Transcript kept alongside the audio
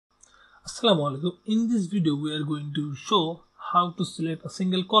Assalamu alaikum. In this video we are going to show how to select a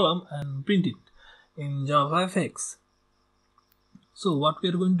single column and print it in JavaFx. So what we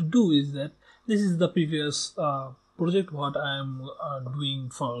are going to do is that this is the previous project what I am doing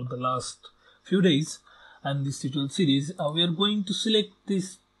for the last few days, and this tutorial series we are going to select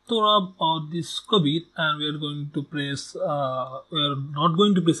this Torab or this Kabir, and we are going to press we are not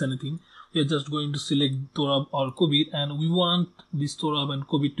going to press anything. We are just going to select Torab or Kabir, and we want this Torab and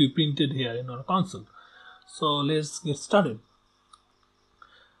Kabir to be printed here in our console. So let's get started.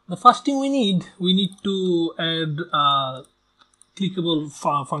 The first thing we need to add clickable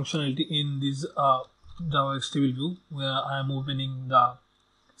functionality in this JavaFx TableView, where I am opening the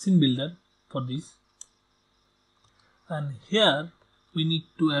scene builder for this, and here we need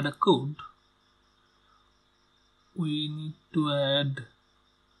to add a code. We need to add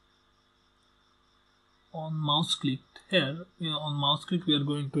on mouse click here. On mouse click we are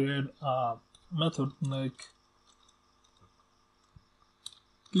going to add a method like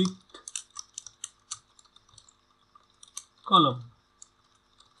clicked column,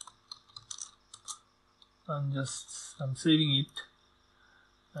 and I'm saving it,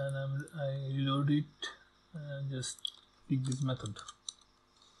 and I reload it and just pick this method.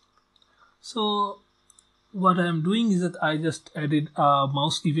 So what I am doing is that I just added a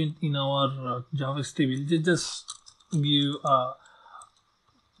mouse event in our JavaFx table. Just give a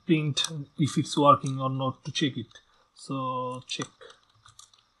print if it's working or not to check it. So check.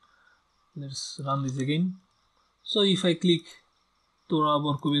 Let's run this again. So if I click Torab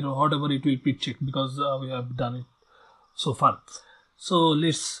or Kabir or whatever, it will print check because we have done it so far. So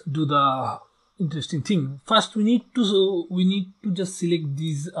let's do the interesting thing. First we need to just select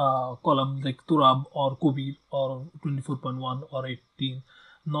these columns like Torab or Kabir or 24.1 or 18,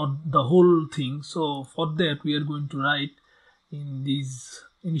 not the whole thing. So for that we are going to write in this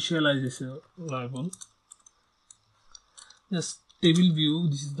initialization variable just TableView.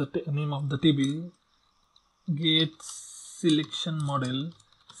 This is the name of the table. Get selection model,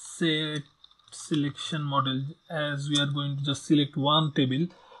 set selection model, as we are going to just select one table.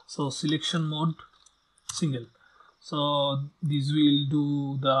 So selection mode single. So this will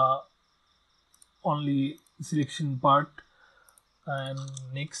do the only selection part. And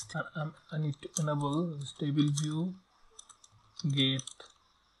next I need to enable this TableView get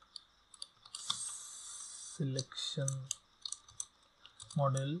selection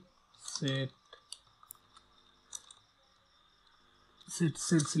model set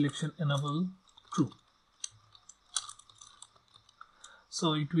selection enable true.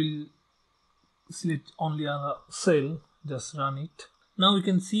 So it will select only a cell. Just run it. Now you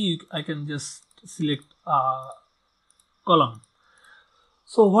can see I can just select a column.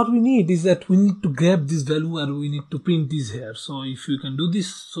 So what we need is that we need to grab this value and we need to print this here. So if you can do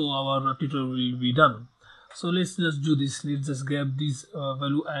this, so our tutorial will be done. So let's just do this. Let's just grab this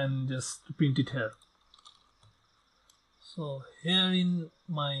value and just print it here. So here in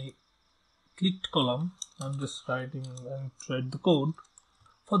my clicked column, I'm just writing and write the code.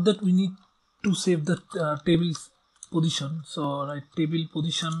 For that we need to save the table's position. So write table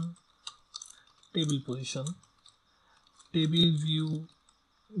position, table view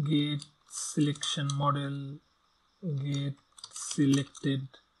get selection model get selected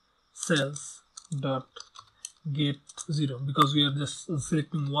cells dot get 0, because we are just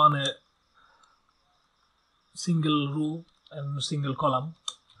selecting one single row and single column.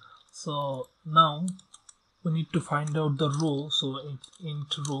 So now we need to find out the row. So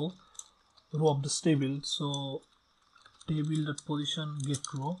int row of this table. So table.position get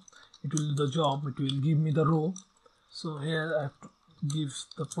row, it will do the job, it will give me the row. So here I have to give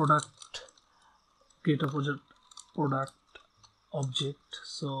the product, get a product object.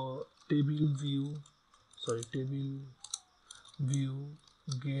 So table view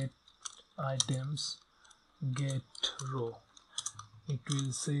get items get row. It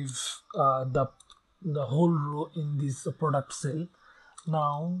will save the whole row in this product cell.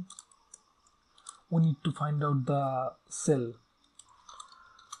 Now we need to find out the cell.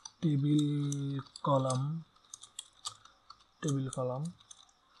 Table column table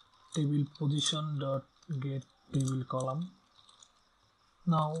position dot get table column.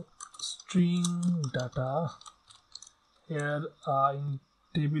 Now string data here in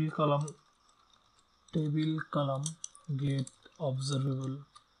table column get observable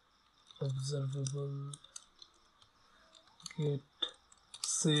get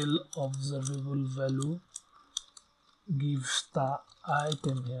cell observable value gives the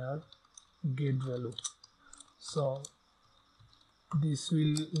item here get value. So this will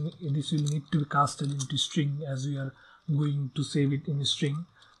need to be casted into string, as we are going to save it in a string.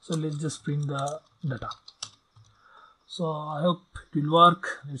 So let's just print the data. So I hope it will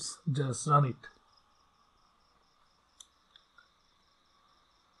work. Let's just run it.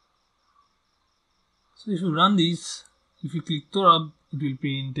 So if you run this, if you click Torab, it will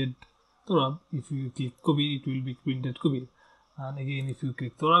printed Torab. If you click Kobe, it will be printed Kobe. And again, if you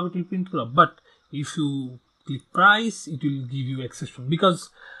click Torab, it will print Torab. But if you click price, it will give you exception, because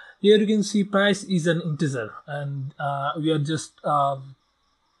here you can see price is an integer, and we are just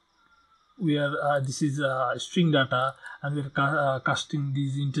this is string data, and we are casting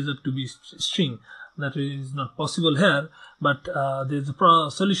this integer to be string. That is not possible here, but there's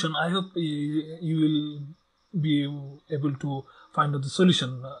a solution. I hope you will be able to find out the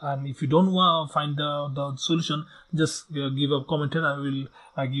solution, and if you don't want to find the solution, just give a comment and I will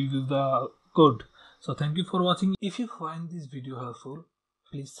give you the code. So thank you for watching. If you find this video helpful,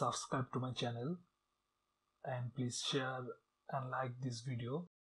 please subscribe to my channel and please share and like this video.